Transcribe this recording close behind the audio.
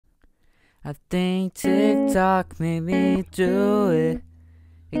I think TikTok made me do it.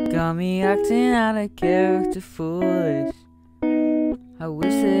 It got me acting out of character foolish. I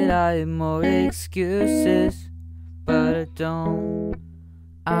wish that I had more excuses, but I don't.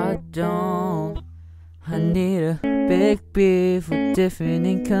 I need a big beef with different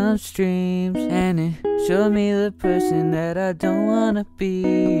income streams, and it showed me the person that I don't wanna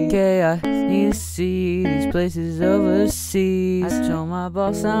be. Okay, I need to see these places overseas. I told my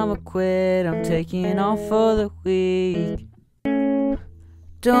boss I'ma quit, I'm taking off for the week.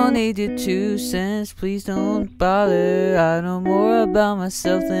 Don't need your 2 cents, please don't bother. I know more about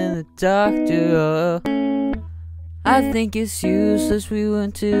myself than the doctor. I think it's useless, we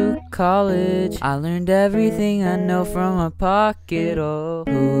went to college. I learned everything I know from my pocket. Oh,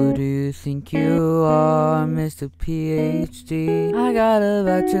 who do you think you are, Mr. PhD? I got a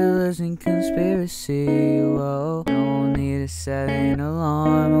bachelor's in conspiracy. Whoa, don't need to set an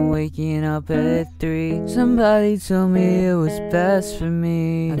alarm, I'm waking up at 3. Somebody told me it was best for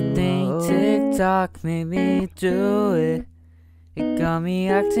me. I think TikTok made me do it. It got me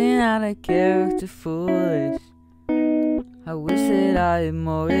acting out of character foolish. I wish that I had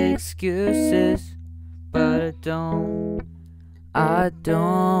more excuses, but I don't.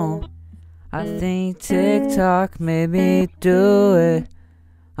 I think TikTok made me do it.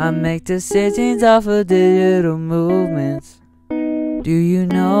 I make decisions off of digital movements. Do you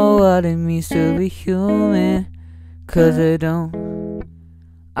know what it means to be human? 'Cause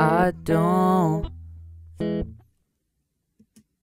I don't.